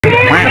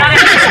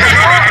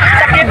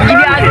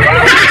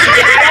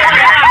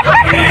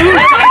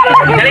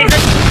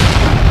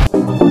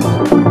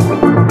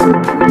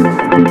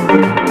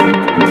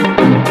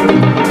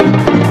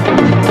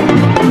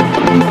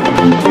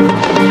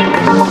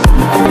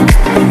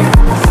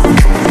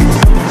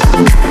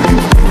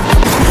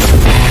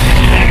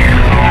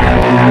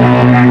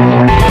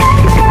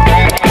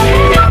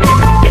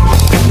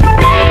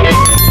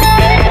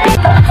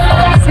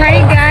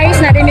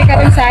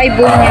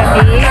IPONAN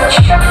Beach.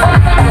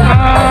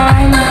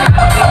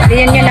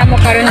 Diyan nyo na mo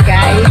karon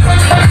guys.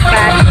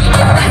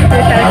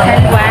 But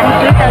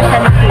 2001,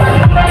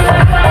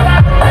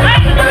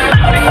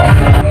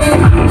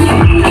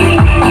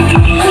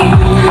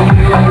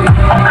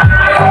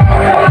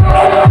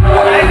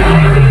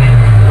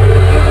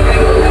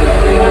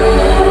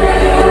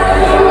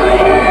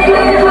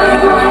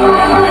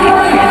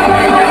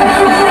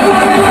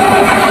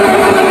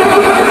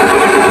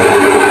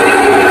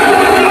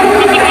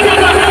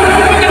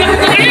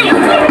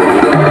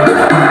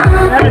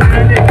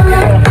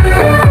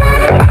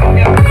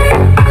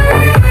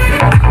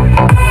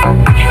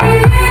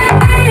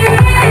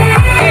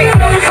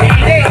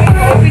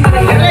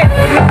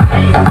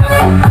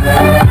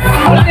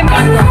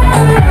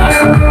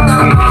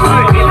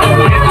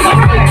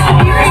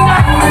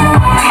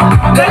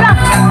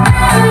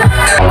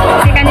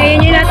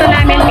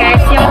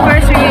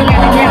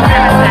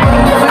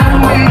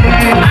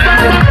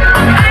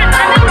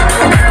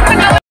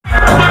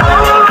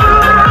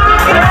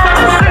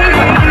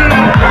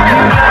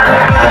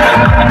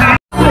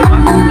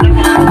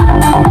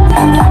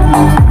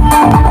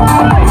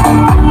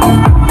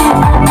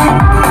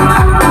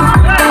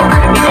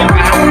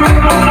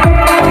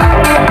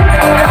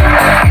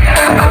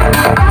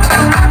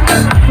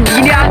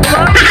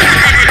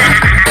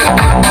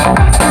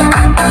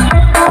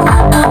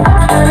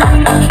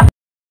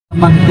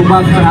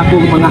 magtubag sa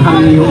akong mga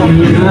hangyo.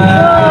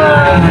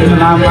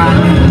 Salamat.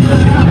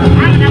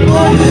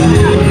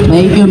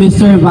 Thank you,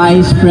 Mr.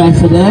 Vice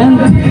President,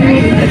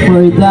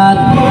 for that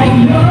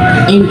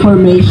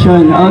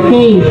information.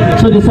 Okay,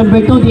 so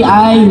December 2, di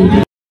ay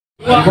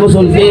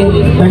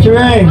Consulting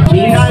Treasurer,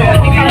 please.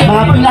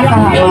 Mga pila ka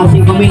mga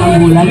 5,000 ang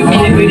bulan.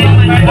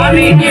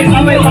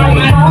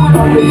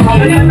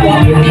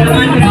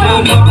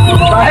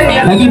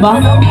 Lagi ba?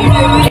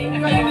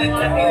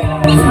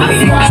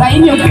 Sa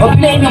inyo,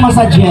 play nyo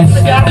masuggest.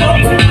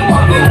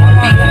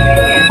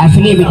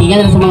 Sige,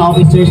 bitigan na sa mga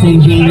officers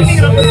ng James.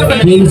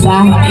 James,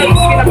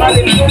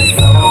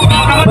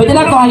 pwede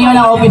na kuha nyo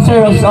ng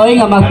officers. Oy,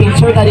 nga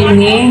mag-picture ka din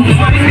eh.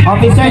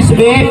 Officers,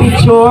 be,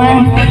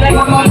 picture.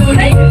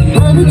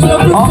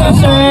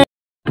 Officer.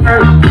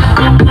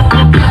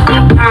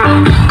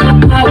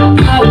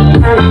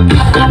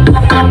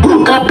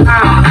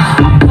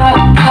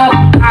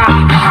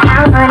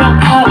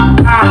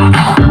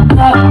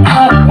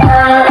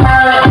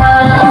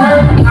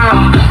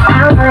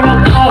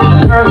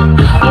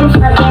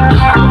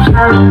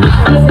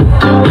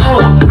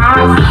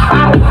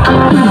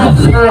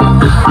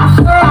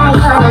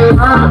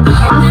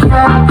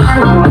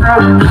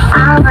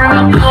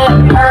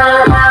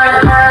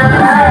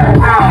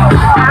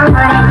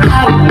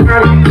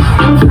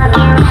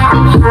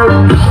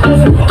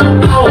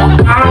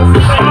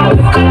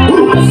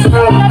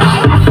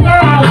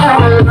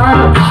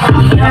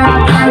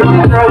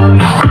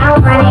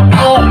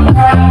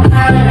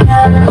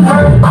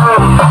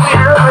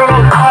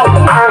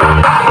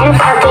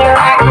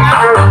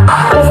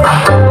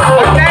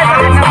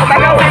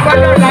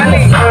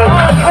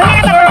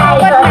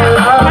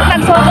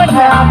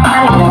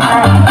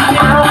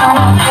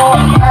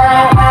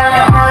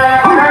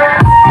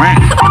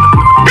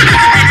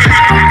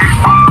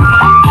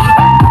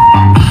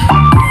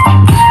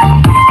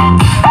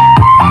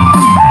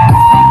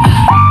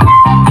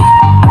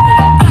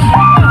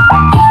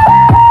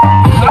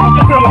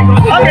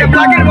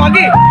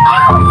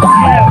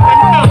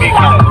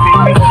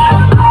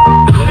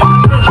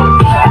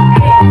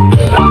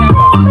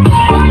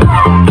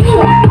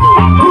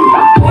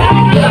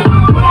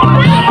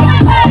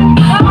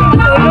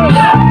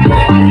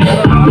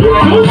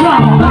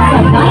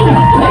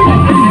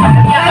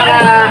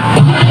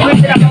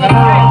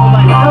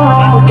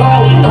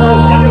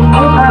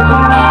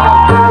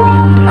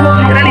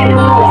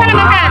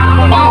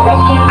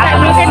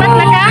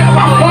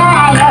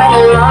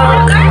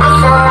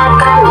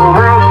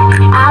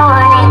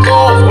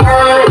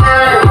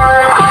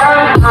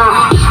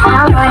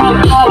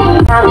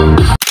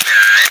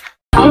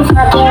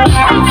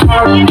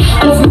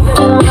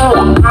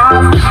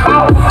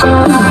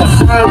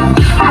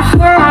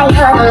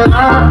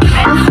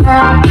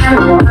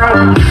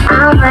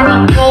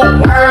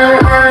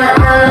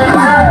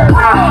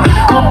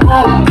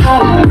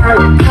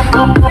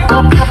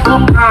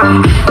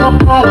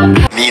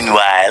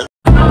 Meanwhile,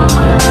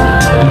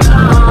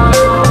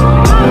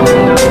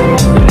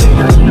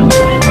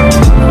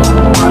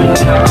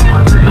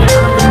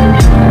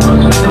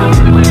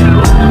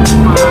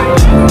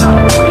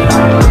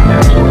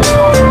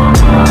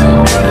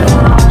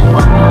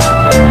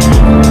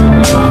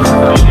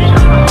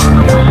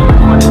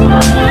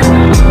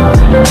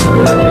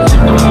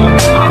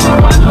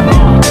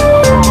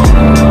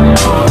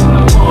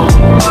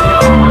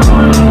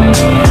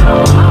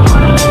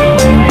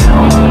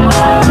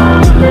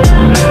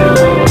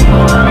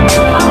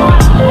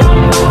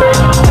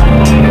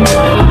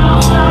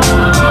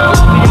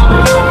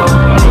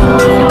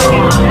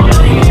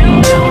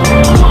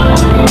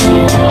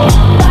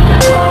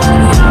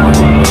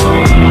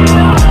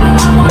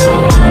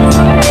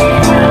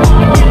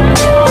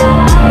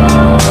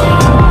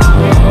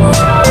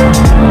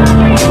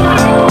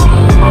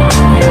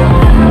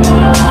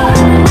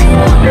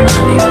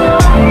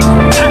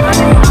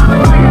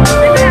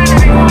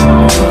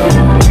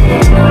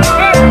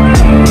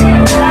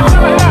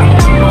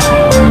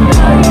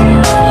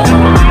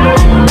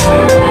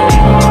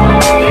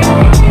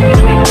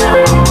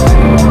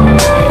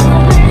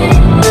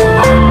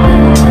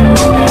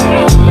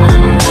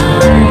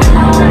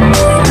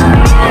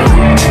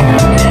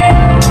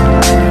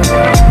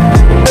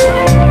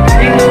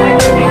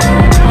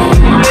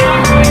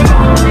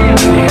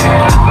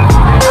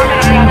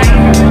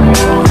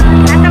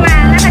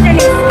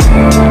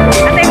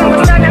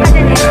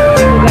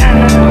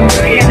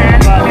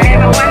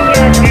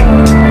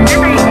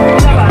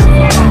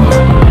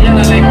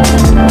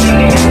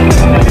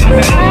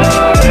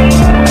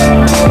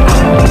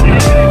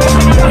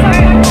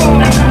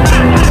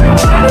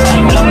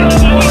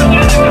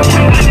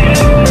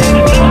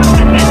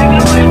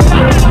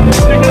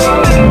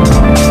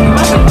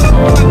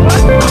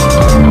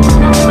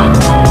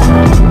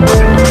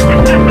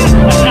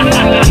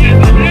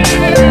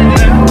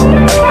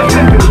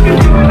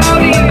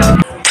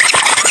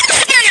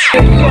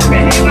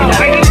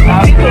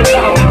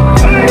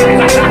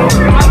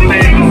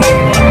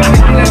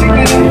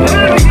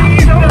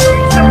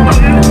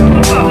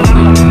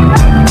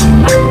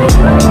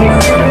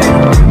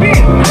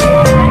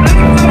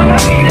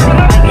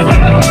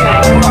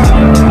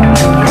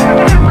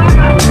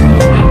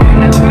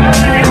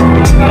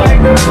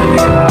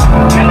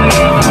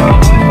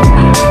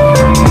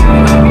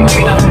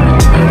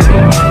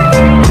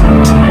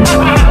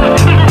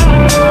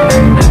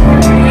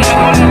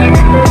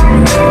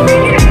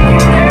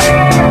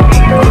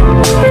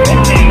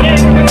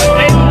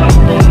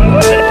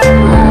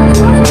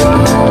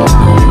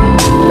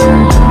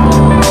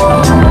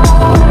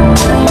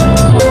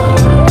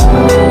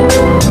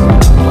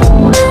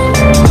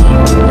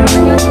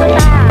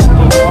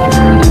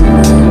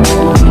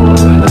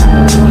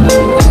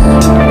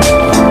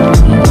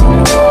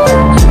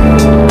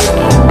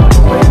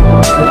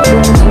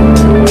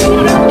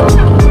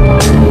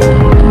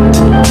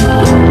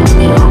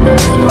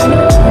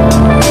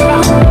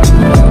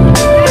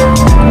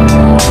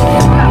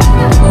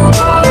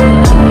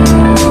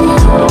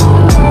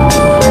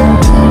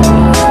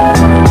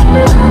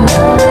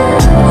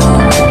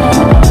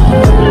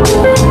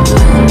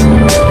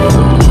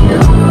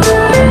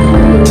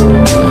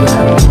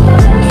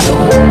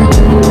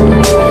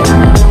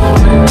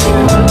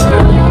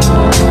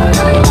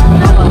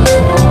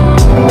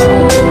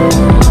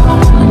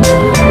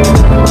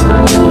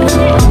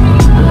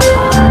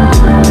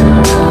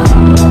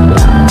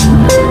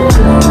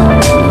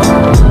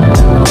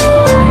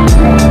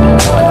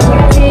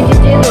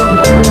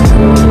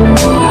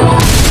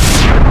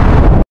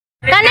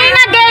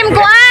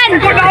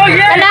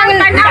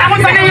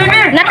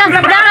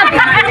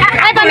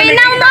 Ay,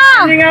 paminaw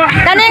mo!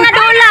 Kani nga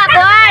dula,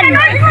 kuan!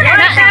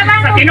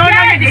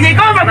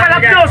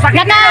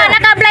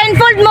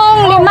 Naka-blindfold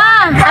mong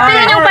 5.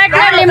 Apilin yung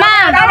partner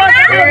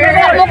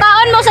 5.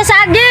 Mukaon mo sa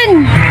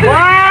saging. 1,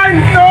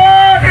 2,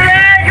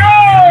 3, go!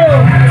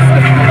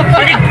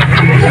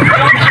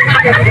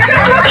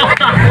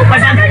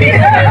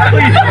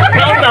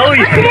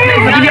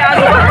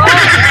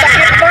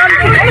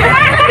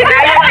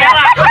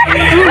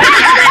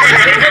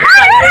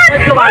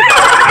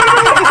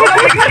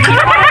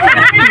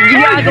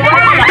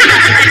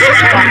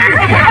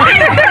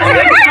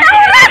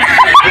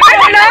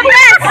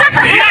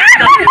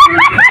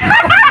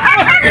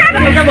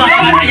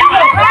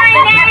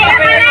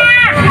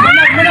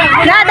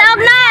 Daog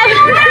na!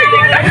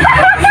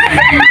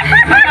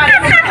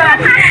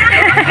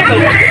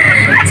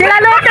 Sila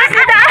Lucas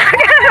na daog!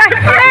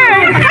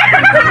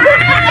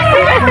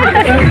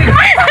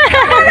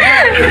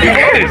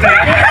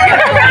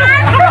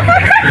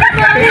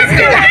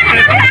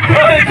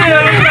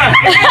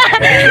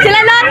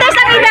 Sila Lotus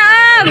ang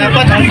idaog!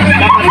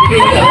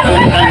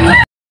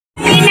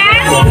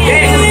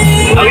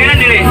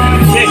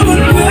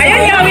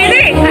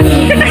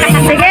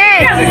 Sige!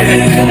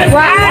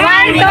 1,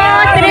 2,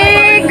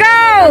 3, go!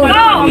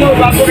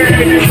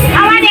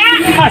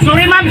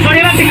 Sorry ma'am,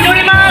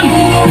 picture ma'am!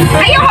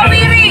 Ayaw ko,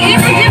 Miri!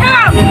 Sige mo!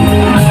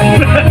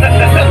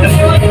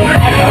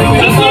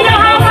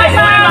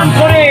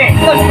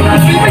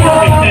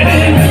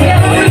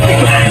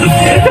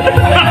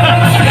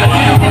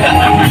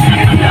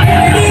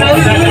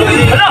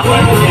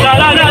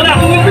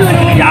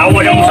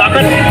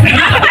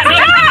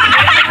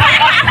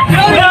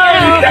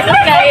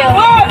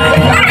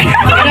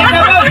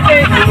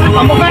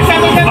 Pamugas,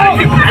 Joel! Pamugas!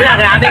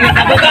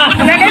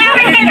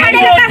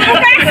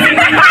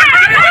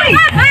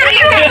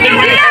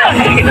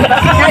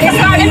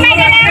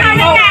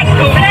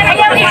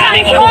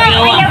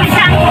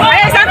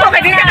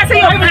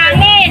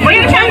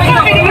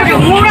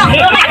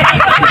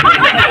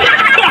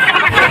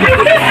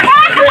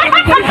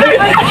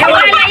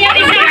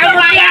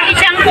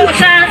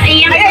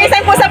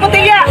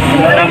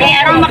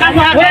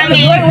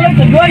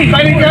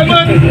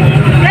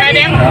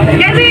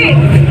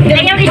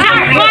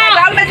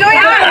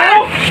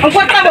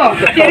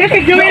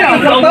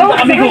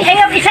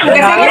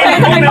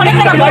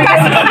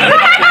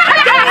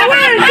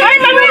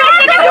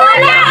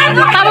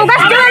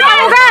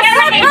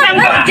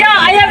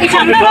 Ayaw,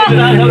 isang mo!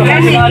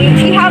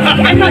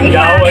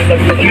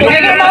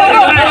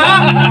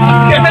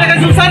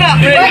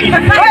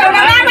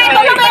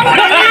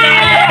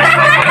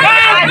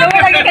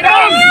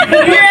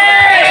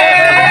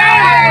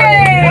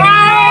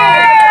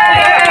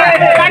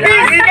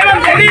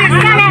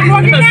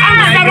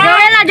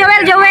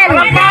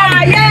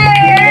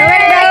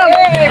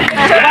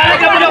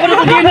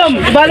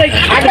 Balik!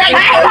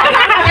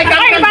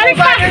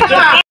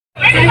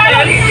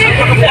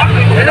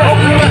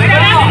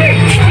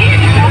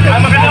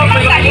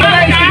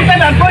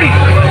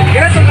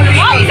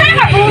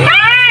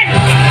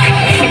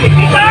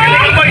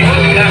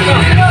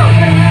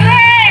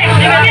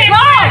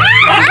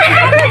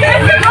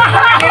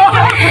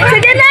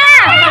 Sige na!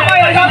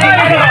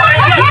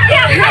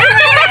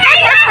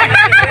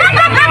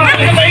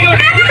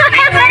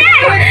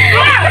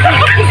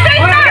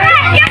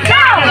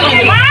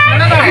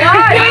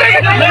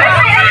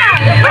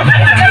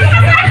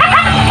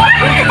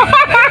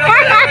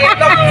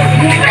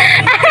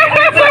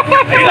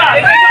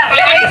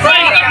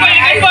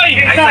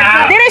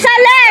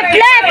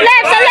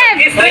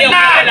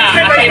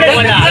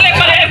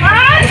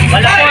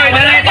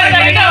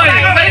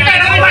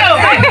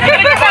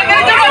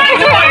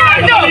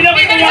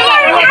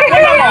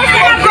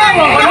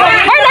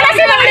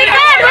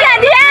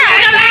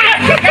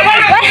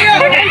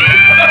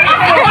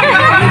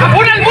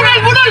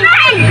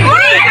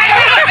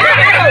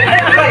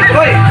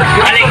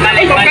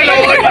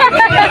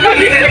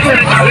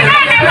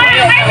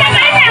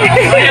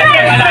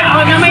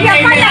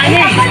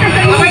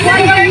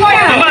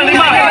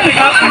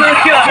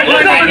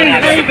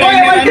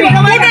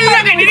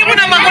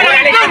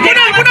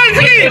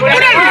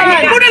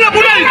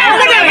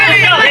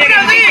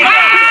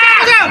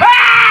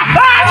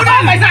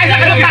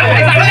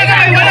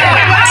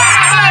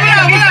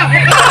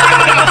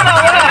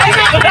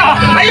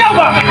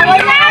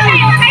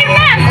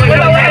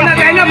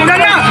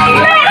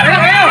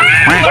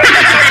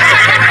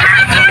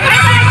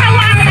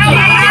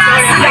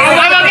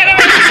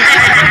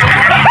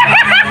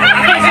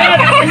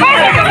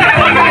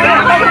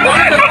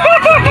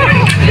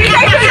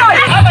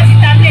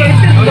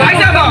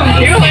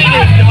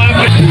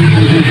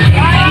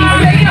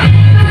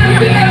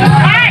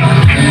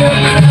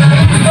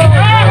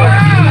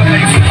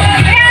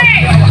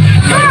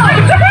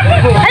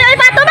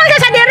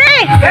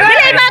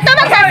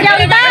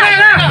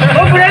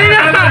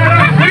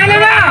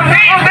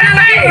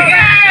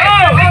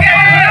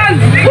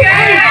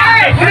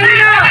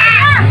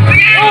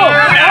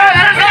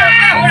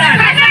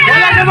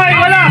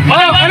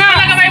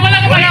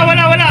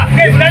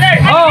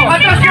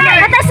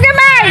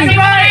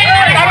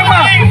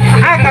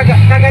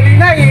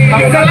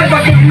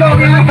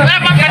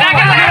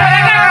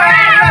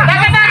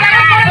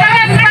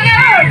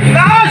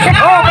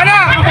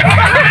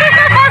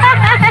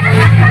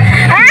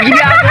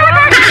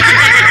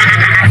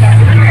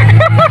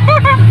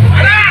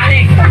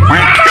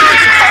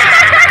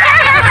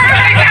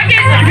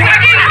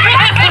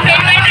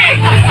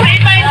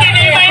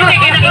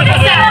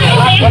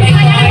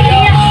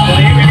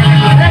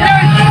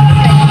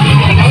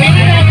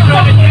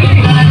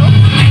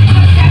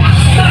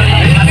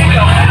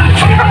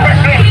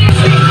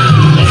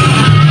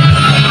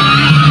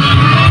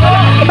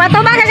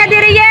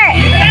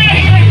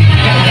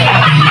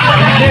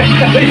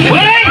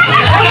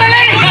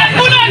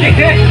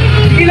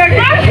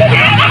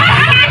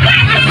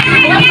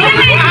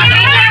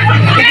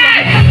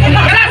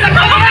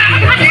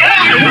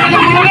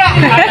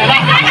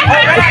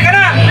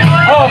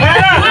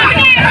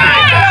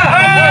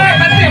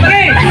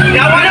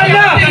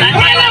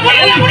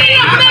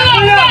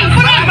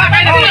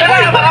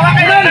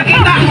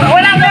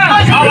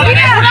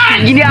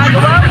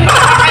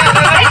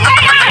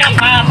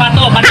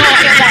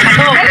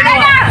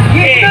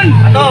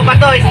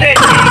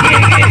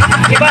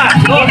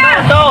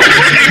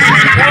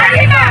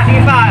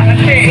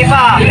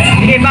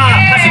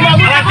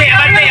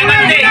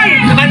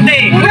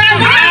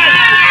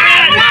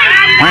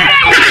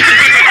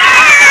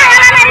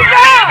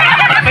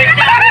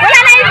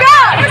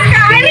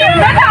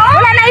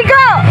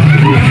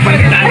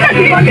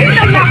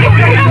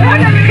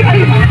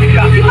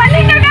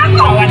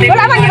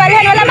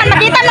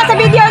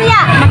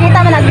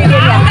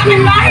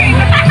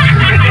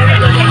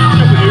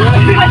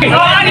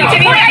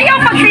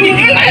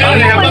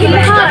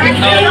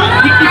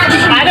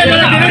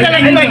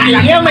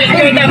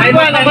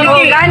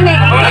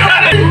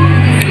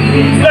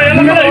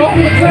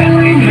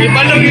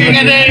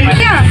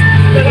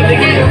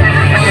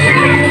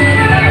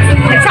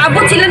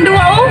 Nagsabot silang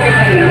dua oh.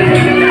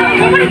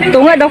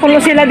 Tunga daw kulo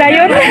sila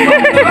dayon.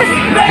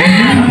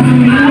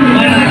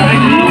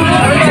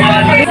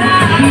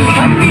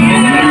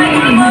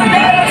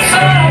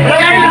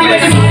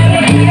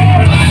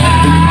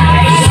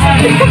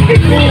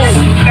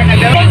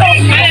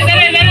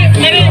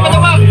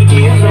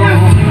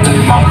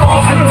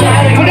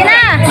 Sige na.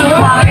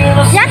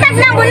 Yatag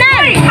na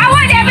bulan.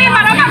 Awan di abi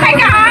marama kay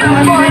ka.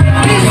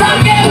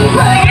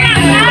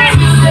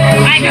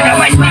 Ay, ka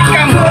ba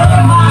stickam.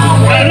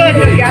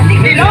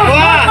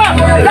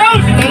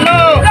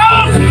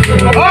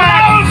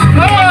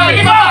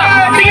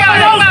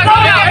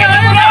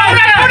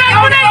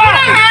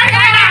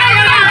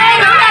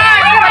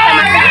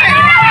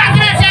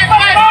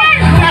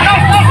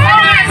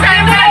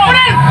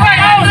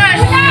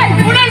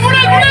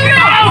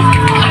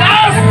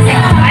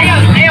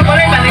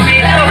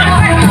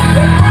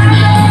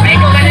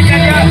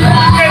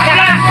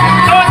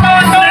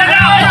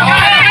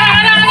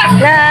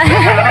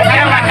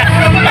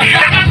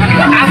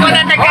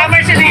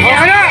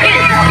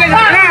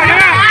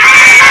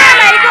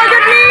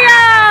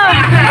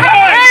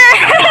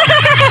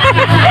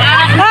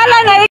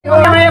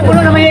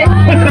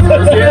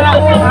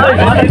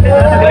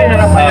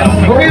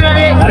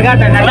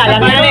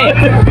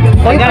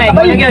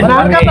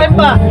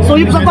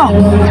 Suyip sa ko.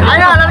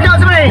 Ayo, larga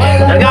sa pre.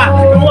 Larga.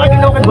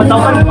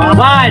 Batawan.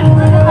 Aban.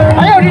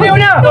 Ayo, dito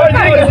na.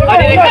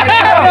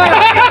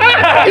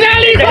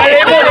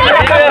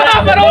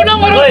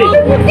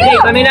 Hey,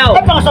 paminaw.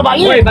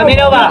 Hoy,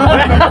 paminaw ba?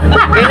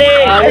 Dili.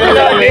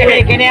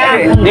 Kini ah.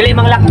 Dili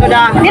manglakto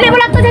da. Dili mo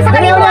lang to sa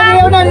kanila.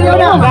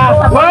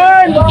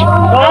 One.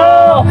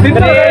 Two.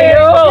 Three.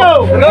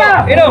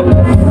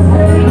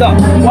 Go.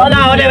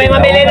 Wala, may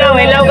mamili na.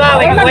 May law ka.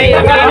 May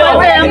apelido.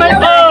 Oh,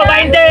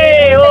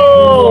 20.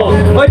 Oh.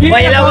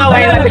 May law ka.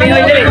 May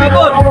apelido. Dili.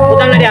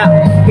 Utang na dia.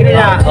 Kini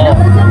na. Oh.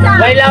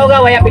 May law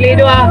ka. May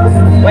apelido ah.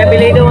 May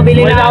apelido.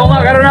 Mabili na.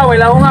 May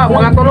lao nga.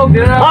 Mga tulog.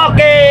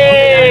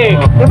 Okay.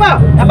 Diba?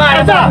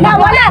 Tama. Na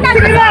wala na.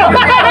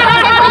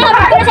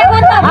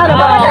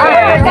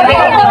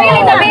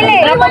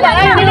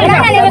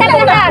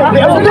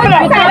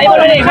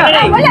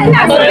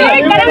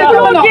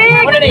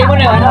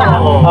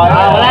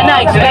 Wala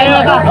na, explain mo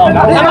ka.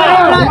 Sama.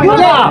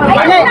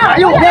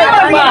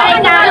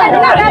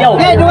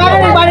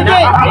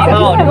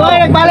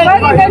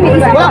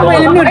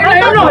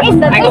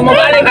 Ay, kung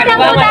mabalik ka,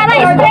 diba?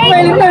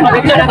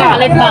 Ito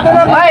nakakalit na.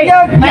 Ay,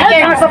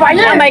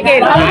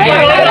 Michael.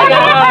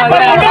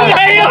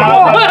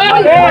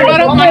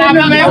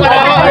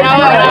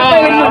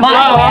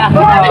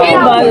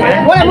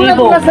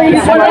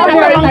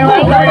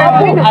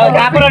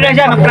 Kapuro na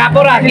siya,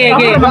 mag-kapuro. Sige.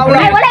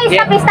 Wala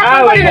istap-istap.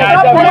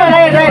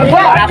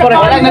 Kapuro.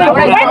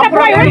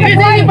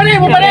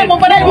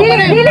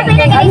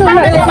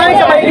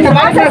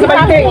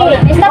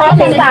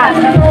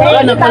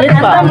 Napalit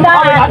pa.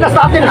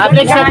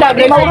 Aplex na ta,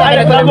 break mo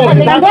tayo.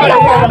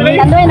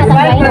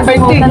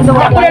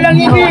 Ako na lang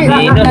hindi.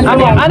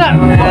 Anak,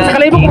 sa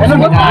kalibo.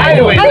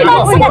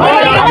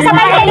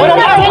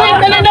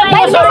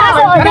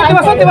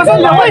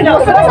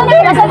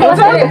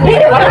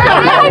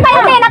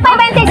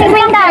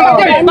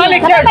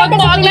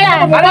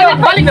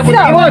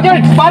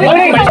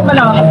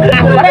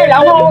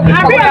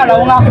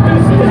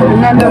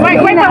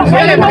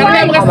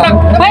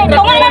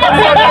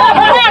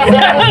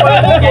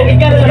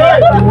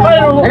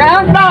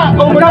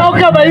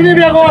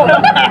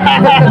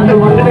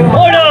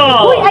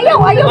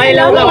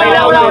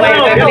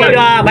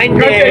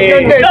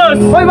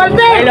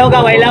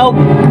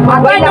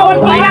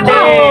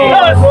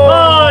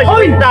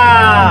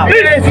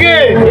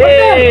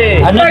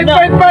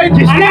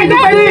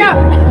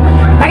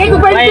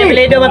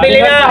 Balik na mabili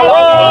na.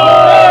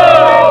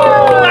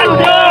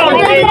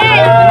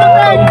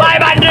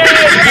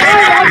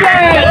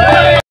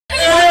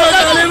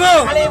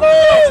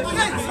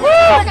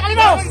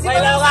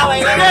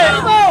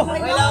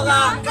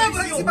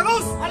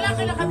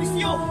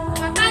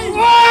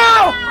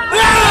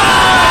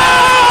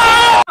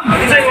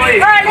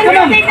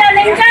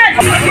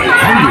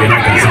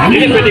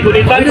 Hindi pwede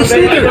kulitan.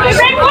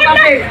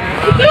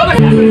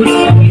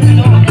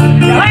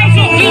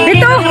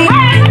 Dito.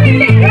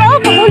 Oo,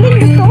 pagulin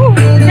dito.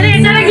 Dali,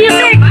 sa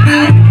nag-music.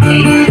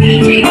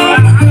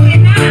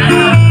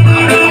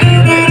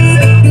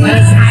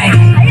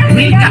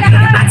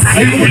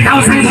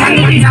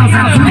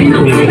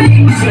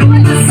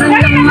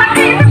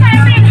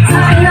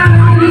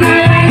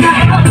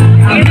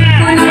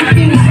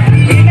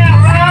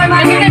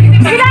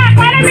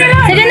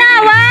 Sige na,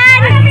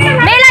 one.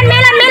 Melan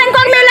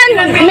kong melan.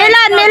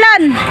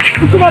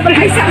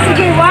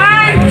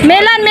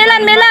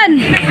 Melan.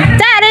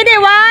 Sa, ready,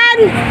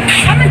 one.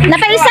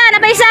 Napaisa.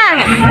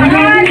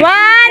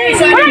 One.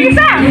 Walang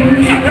isa.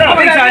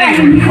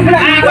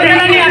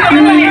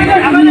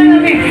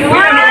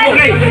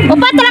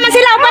 Upat na naman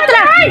sila.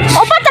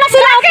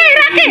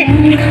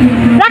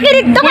 Rocky,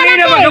 dito ka,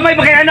 Rocky. Gamay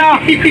pa kaya ano?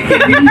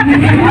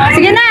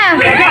 Sige na.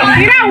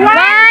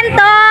 1,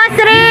 2,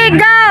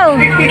 3, go.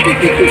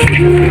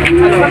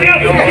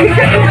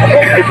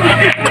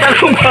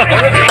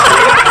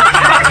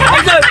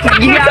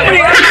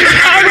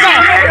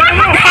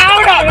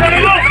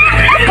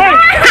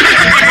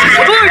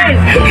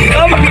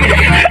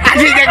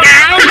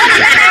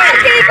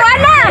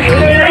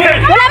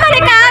 Wala man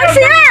ikaon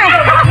siya.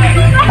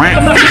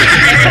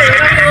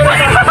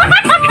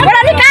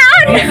 Wala ni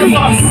kaon.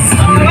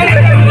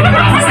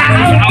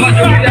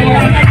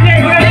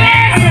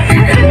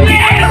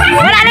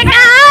 Wala ni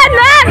kaon,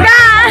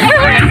 waga.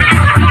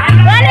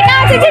 Wala ni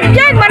kaon si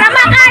Jig,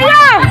 marama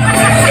kayo.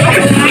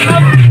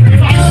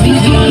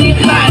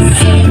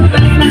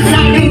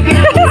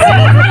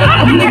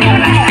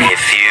 A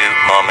few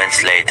moments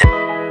later.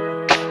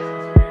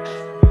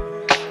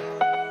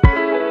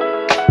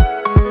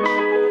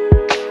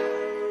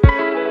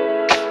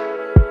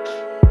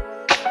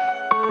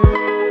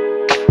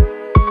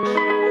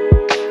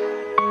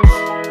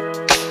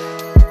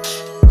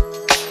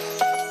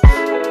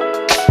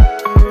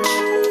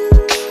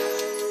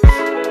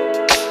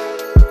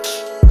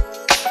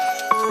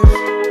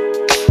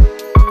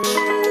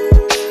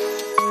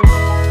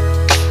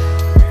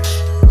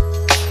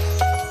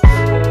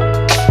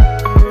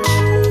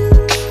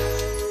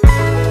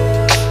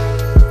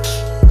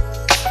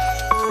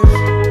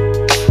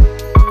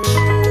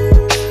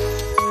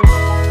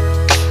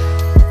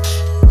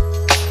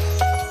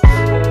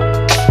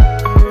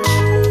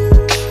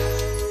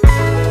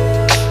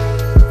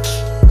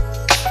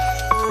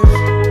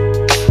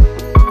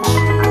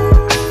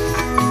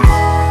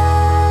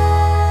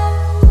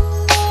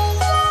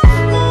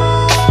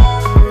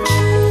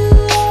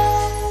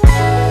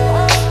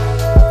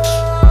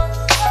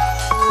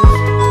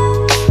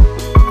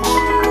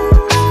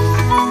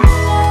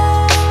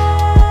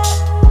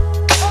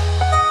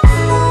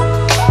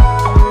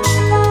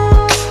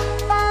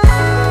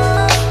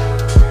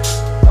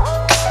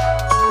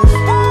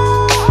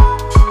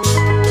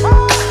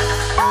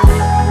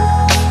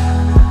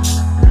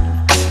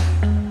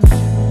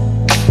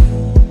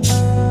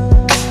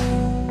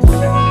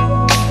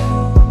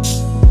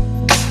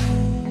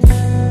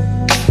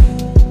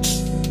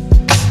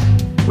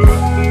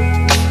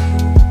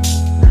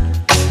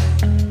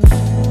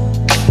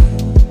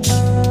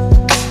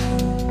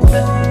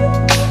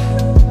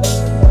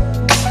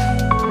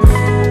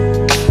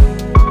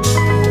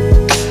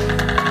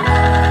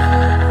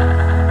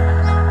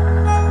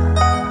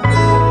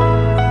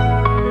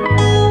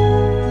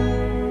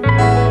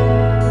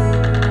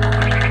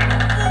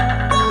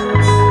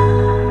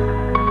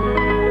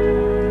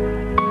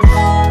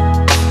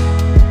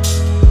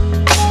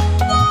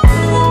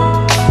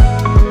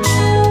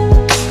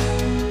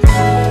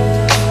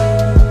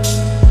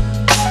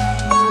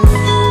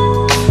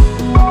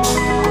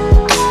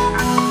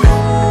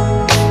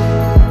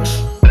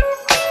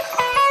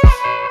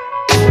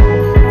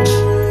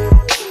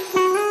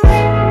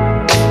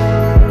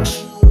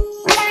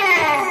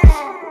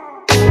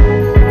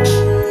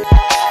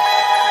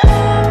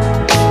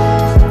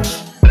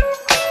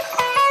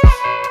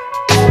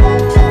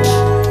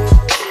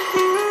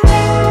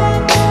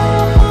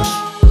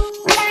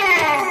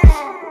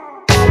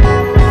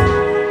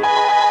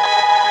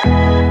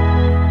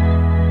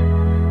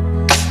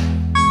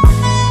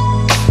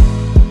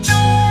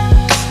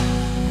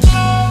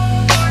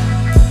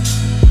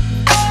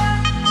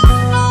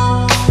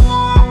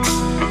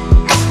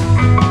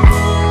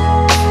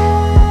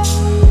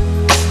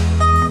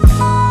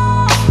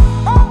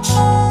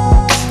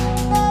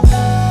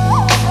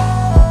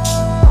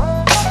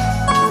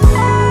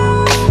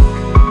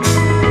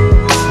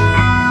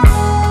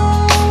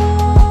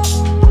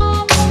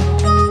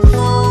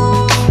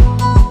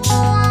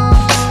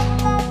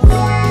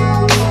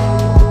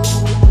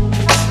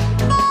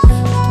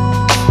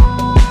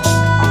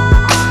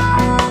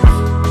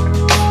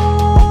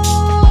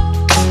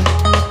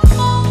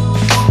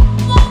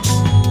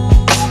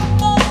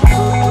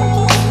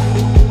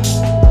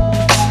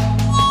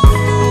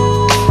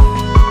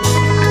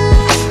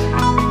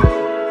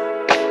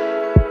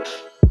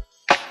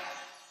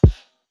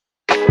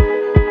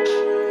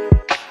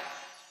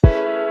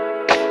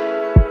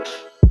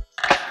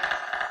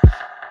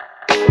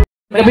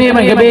 Gabi.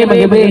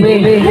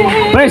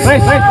 Press.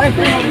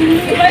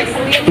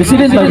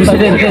 Presiden.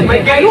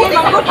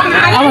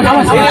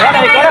 Awas.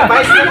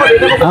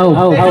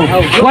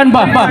 Kuan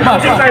ba?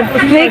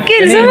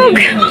 Mikil, sumog.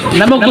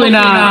 Namog ko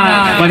na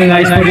kuan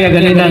nga istorya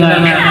ganina nga.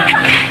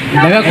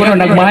 Daga kuno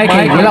nagmahay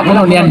kay wala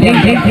kuno niyan.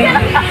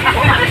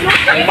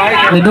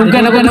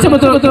 Nadunggan ako sa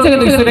motor sa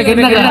istorya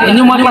ganina nga.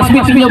 Inyong mga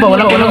classmates niyo ba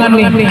wala kuno nga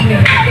ni.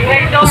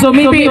 So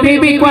maybe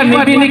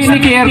next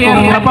year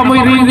kung napamoy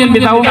rin din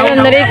bitaw.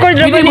 Na-record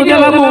Hindi mo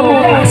dala mo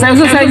sa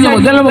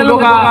inyo, dala mo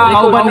ka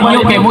kauban ninyo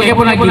kay mo kay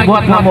po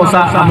nagibuhat na mo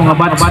sa mga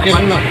batch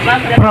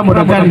para mo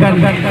dagan.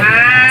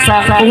 Sa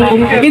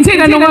kung kinsa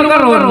na nga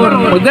karon,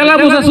 magdala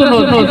mo sa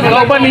sunod,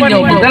 kauban ninyo,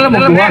 magdala mo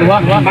buhat.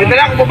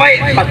 Magdala ko bay,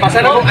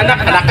 pagpasan ako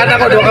anak-anakan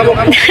ako do ka mo.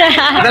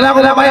 Dala ko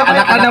na bay,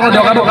 anak-anak ako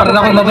do ka mo para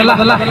ako magdala.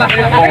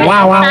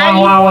 Wow.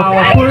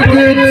 For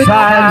good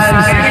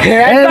times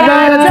and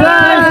bad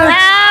times.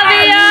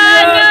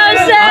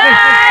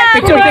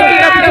 Picture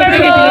taking.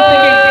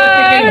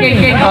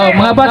 Oh,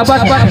 mga batch sa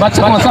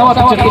asawa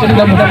picture taking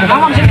damo.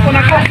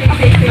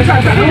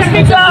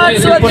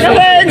 That's what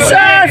friends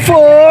are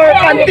for.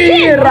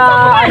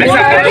 Pantira.